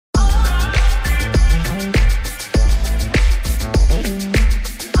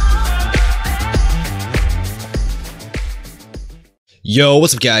Yo,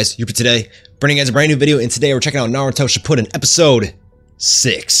 what's up guys? Here for today, bringing you guys a brand new video, and today we're checking out Naruto Shippuden episode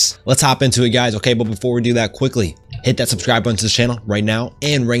 6. Let's hop into it guys, okay? But before we do that, quickly hit that subscribe button to the channel right now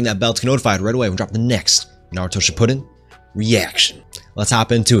and ring that bell to get notified right away when we drop the next Naruto Shippuden reaction. Let's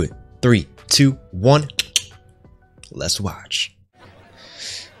hop into it. 3, 2, 1. Let's watch.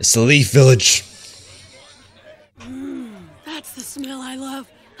 It's the Leaf Village. That's the smell I love.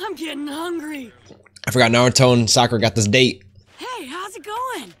 I'm getting hungry. I forgot Naruto and Sakura got this date. Hey, how's it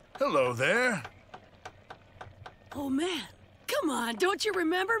going? Hello there. Oh man, come on, don't you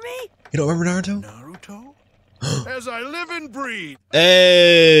remember me? You don't remember Naruto? Naruto? As I live and breathe.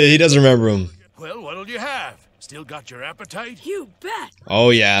 Hey, he does remember him. Well, what'll you have? Still got your appetite? You bet.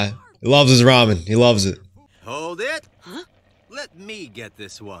 Oh yeah, he loves his ramen. He loves it. Hold it. Huh? Let me get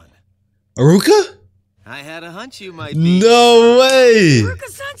this one. Aruka? I had a hunch you might be. No way!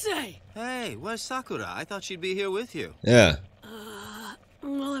 Ruka-sensei! Hey, where's Sakura? I thought she'd be here with you. Yeah.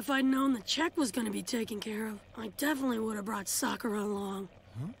 Well, if I'd known the check was gonna be taken care of, I definitely would have brought Sakura along.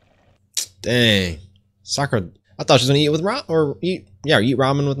 Dang. Sakura, I thought she was gonna eat with eat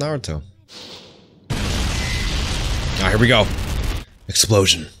ramen with Naruto. Alright, here we go.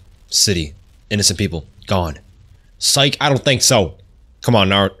 Explosion. City. Innocent people. Gone. Psych, I don't think so. Come on,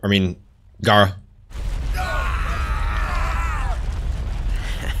 GAARA.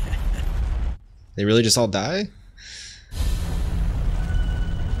 They really just all die?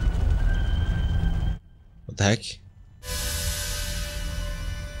 What the heck?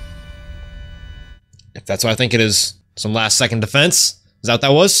 If that's what I think it is, some last second defense? Is that what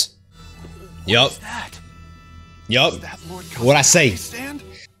that was? Yup. Yup. What'd I say?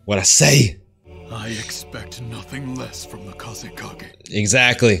 What'd I say? I expect nothing less from the Kazekage.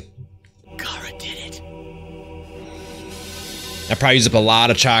 Exactly. GAARA did it. That probably used up a lot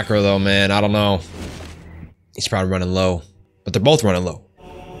of chakra though, man. I don't know. He's probably running low. But they're both running low.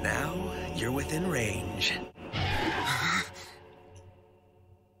 Now you're within range.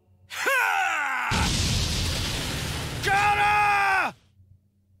 GAARA!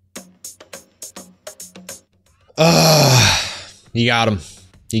 He got him.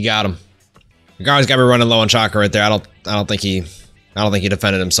 He got him. GAARA's got me running low on chakra right there. I don't think he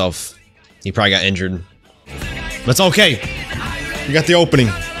defended himself. He probably got injured. But it's okay. We got the opening.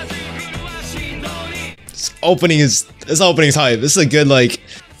 This opening is hype. This is a good like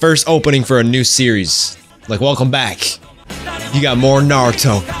first opening for a new series. Like welcome back. You got more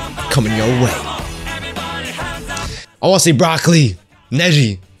Naruto coming your way. I want to see Broccoli,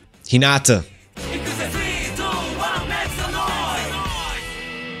 Neji, Hinata.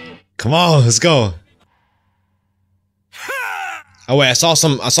 Come on, let's go. Oh wait, I saw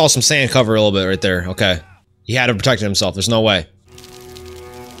some sand cover a little bit right there. Okay. He had to protect himself. There's no way.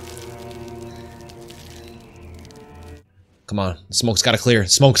 Come on. The smoke's gotta clear.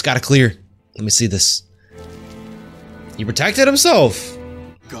 Smoke's gotta clear. Let me see this. He protected himself.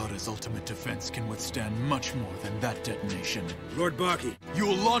 GAARA's ultimate defense can withstand much more than that detonation. Lord Baki, You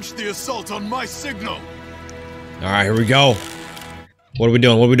will launch the assault on my signal. Alright, here we go. What are we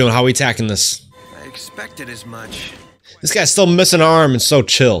doing? What are we doing? How are we attacking this? I expected as much. This guy's still missing an arm and so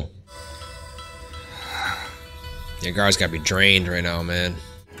chill. Yeah, GAARA's gotta be drained right now, man.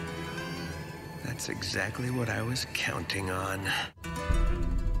 That's exactly what I was counting on.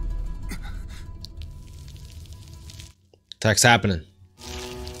 Attack's happening.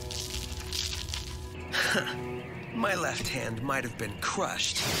 My left hand might have been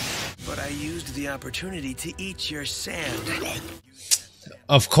crushed, but I used the opportunity to eat your sand.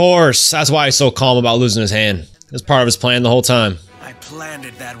 Of course. That's why he's so calm about losing his hand. It's part of his plan the whole time. I planned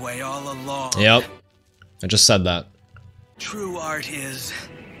it that way all along. Yep. I just said that. True art is...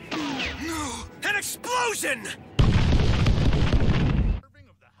 an explosion!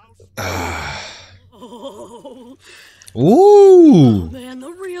 Oh Ooh. man,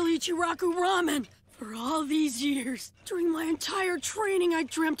 the real Ichiraku ramen. For all these years, during my entire training, I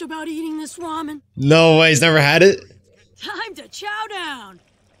dreamt about eating this ramen. No way, he's never had it? Time to chow down.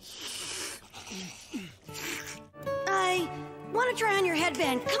 I want to try on your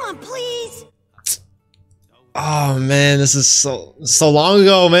headband. Come on, please. Oh man, this is so long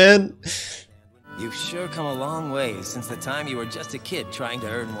ago, man. You've sure come a long way since the time you were just a kid trying to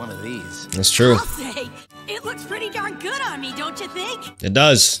earn one of these. That's true. I'll say, it looks pretty darn good on me, don't you think? It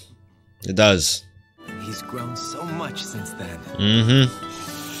does. It does. He's grown so much since then. Mm-hmm.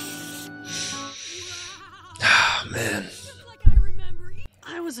 Ah, man. Like I remember.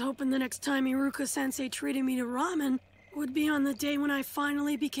 I was hoping the next time Iruka-sensei treated me to ramen would be on the day when I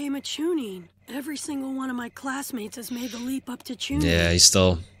finally became a Chunin. Every single one of my classmates has made the leap up to Chunin. Yeah, he's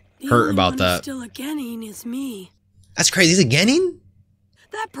still The hurt only about one that. who's still a Genin is me. That's crazy. He's a Genin?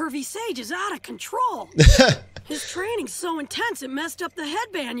 That pervy sage is out of control. His training's so intense it messed up the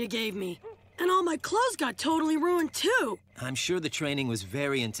headband you gave me. And all my clothes got totally ruined too. I'm sure the training was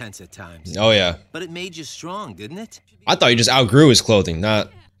very intense at times. Oh yeah. But it made you strong, didn't it? I thought he just outgrew his clothing,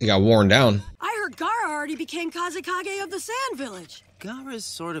 not he got worn down. I heard GAARA already became Kazekage of the Sand Village. GAARA's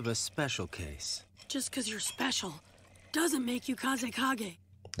sort of a special case. Just because you're special doesn't make you Kazekage.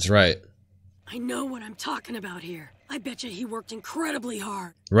 That's right. I know what I'm talking about here. I bet you he worked incredibly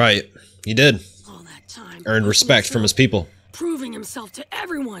hard. Right. He did. All that time. Earned respect from his people. Proving himself to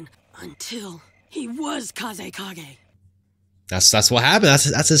everyone until he was Kazekage. That's what happened.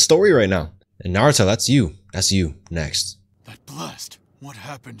 That's his story right now. And Naruto, that's you. That's you next. That blast. What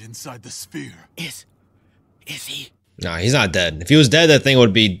happened inside the sphere? Is he? Nah, he's not dead. If he was dead, that thing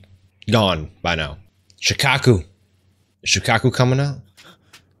would be gone by now. Shikaku. Is Shikaku coming out?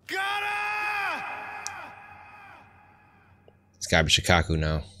 GAARA! It's gotta be Shikaku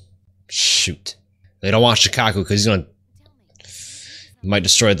now. Shoot. They don't want Shikaku because he might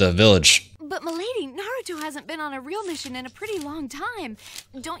destroy the village. But milady, Naruto hasn't been on a real mission in a pretty long time.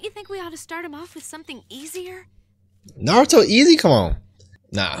 Don't you think we ought to start him off with something easier? Naruto easy? Come on.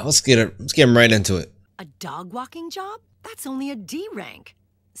 Nah, let's get him right into it. A dog walking job? That's only a D rank.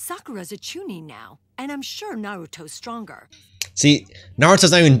 Sakura's a Chunin now, and I'm sure Naruto's stronger. See,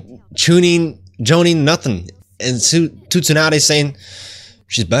 Naruto's not even joning, nothing. And Tsunade's saying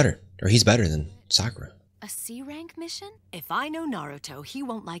she's better, or he's better than Sakura. A C rank mission? If I know Naruto, he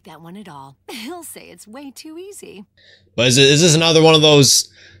won't like that one at all. He'll say it's way too easy. But is this another one of those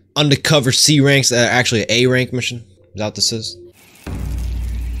undercover C ranks that are actually an A rank mission? Is that what this is?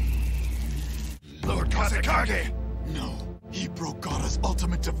 Lord Kazekage! No, he broke GAARA's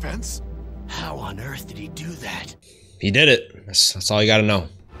ultimate defense? How on earth did he do that? He did it. That's all you gotta know.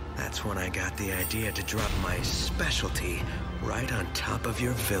 That's when I got the idea to drop my specialty right on top of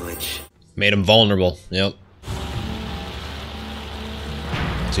your village. Made him vulnerable. Yep.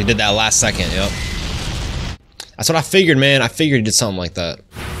 So he did that last second. Yep. That's what I figured, man. I figured he did something like that.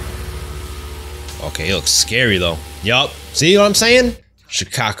 Okay, he looks scary though. Yup. See what I'm saying?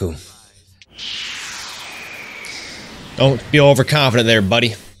 Shikaku. Don't be overconfident there,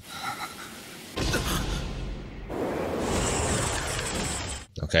 buddy.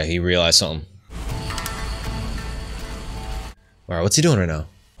 Okay, he realized something. Alright, what's he doing right now?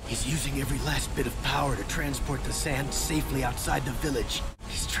 He's using every last bit of power to transport the sand safely outside the village.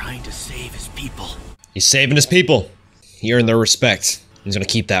 He's trying to save his people. He's saving his people. He earned their respect. He's gonna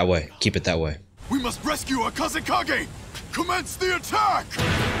keep that way. Keep it that way. We must rescue our Kazekage! Commence the attack!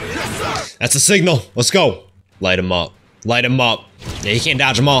 Yes, sir! That's a signal. Let's go. Light him up. Light him up. Yeah, he can't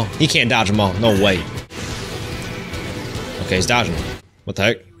dodge them all. He can't dodge them all. No way. Okay, he's dodging them. What the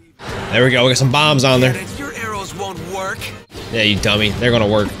heck? There we go. We got some bombs on there. Your arrows won't work. Yeah, you dummy. They're gonna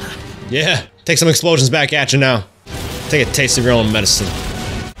work. Yeah. Take some explosions back at you now. Take a taste of your own medicine.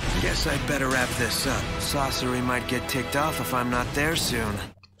 Guess I'd better wrap this up. Sasori might get ticked off if I'm not there soon.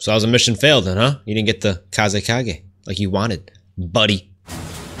 So that was a mission failed then, huh? You didn't get the Kazekage like you wanted, buddy.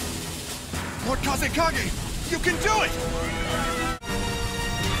 Lord Kazekage! You can do it!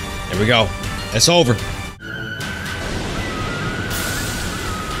 There we go. It's over.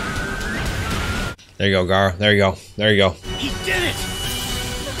 There you go, GAARA. There you go. There you go. He did it!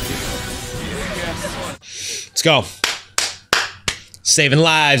 Let's go. Saving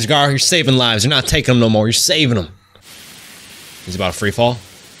lives, GAARA. You're saving lives. You're not taking them no more. You're saving them. He's about to free fall.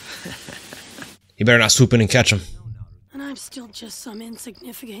 You better not swoop in and catch him. And I'm still just some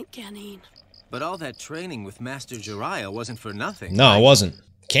insignificant Genin. But all that training with Master Jiraiya wasn't for nothing. No, it wasn't.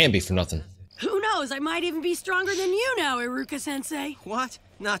 Can't be for nothing. Who knows? I might even be stronger than you now, Iruka-sensei. What?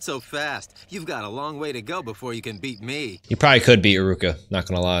 Not so fast. You've got a long way to go before you can beat me. You probably could beat Iruka, not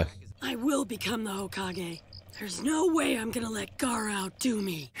gonna lie. I will become the Hokage. There's no way I'm gonna let GAARA outdo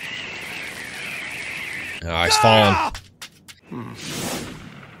me. Oh, he's falling.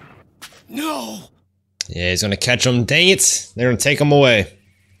 No! Yeah, he's gonna catch him. Dang it! They're gonna take him away.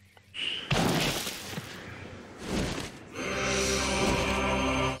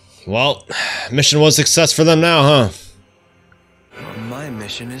 Well, mission was a success for them now, huh? My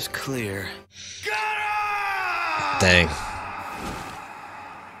mission is clear. Dang.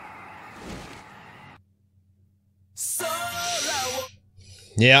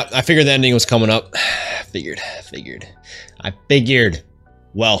 Yeah, I figured the ending was coming up. I figured.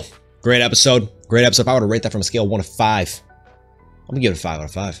 Well, great episode. Great episode. If I were to rate that from a scale of 1 to 5, I'm gonna give it a 5 out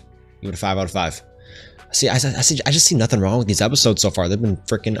of 5. Give it a 5 out of 5. See, I just see nothing wrong with these episodes so far. They've been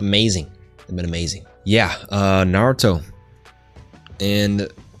freaking amazing. They've been amazing. Yeah, Naruto and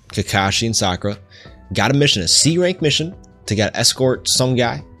Kakashi and Sakura got a mission, a C rank mission, to to get escort some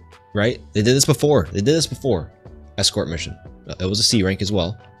guy, right? They did this before. Escort mission. It was a C rank as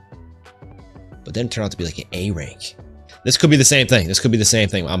well. But then it turned out to be like an A rank. This could be the same thing.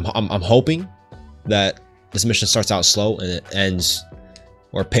 I'm hoping that this mission starts out slow and it ends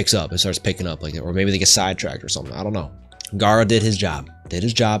or picks up. It starts picking up like that. Or maybe they get sidetracked or something. I don't know. GAARA did his job.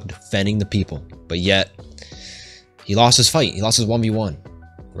 Defending the people. But yet, he lost his fight. He lost his 1v1,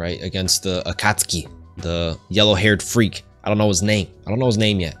 right? Against the Akatsuki, the yellow-haired freak. I don't know his name.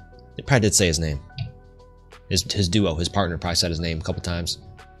 Yet. They probably did say his name. His duo, his partner probably said his name a couple times.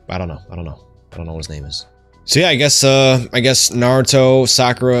 But I don't know. I don't know what his name is. So yeah, I guess Naruto,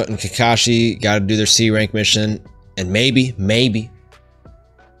 Sakura, and Kakashi got to do their C rank mission, and maybe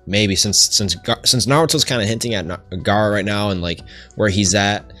since Naruto's kind of hinting at GAARA right now and like where he's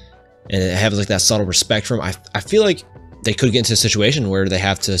at, and it has like that subtle respect for him, I feel like they could get into a situation where they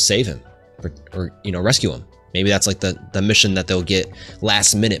have to save him or you know, rescue him. Maybe that's like the mission that they'll get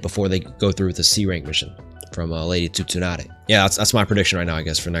last minute before they go through with the C rank mission from Lady Tsunade. Yeah, that's my prediction right now, I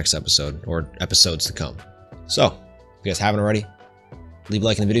guess, for next episode or episodes to come. So, if you guys haven't already, leave a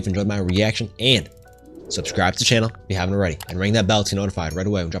like in the video if you enjoyed my reaction, and subscribe to the channel if you haven't already, and ring that bell to get notified right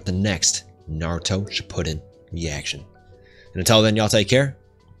away when we drop the next Naruto Shippuden reaction. And until then, y'all take care,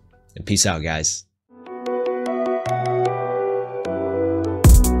 and peace out, guys.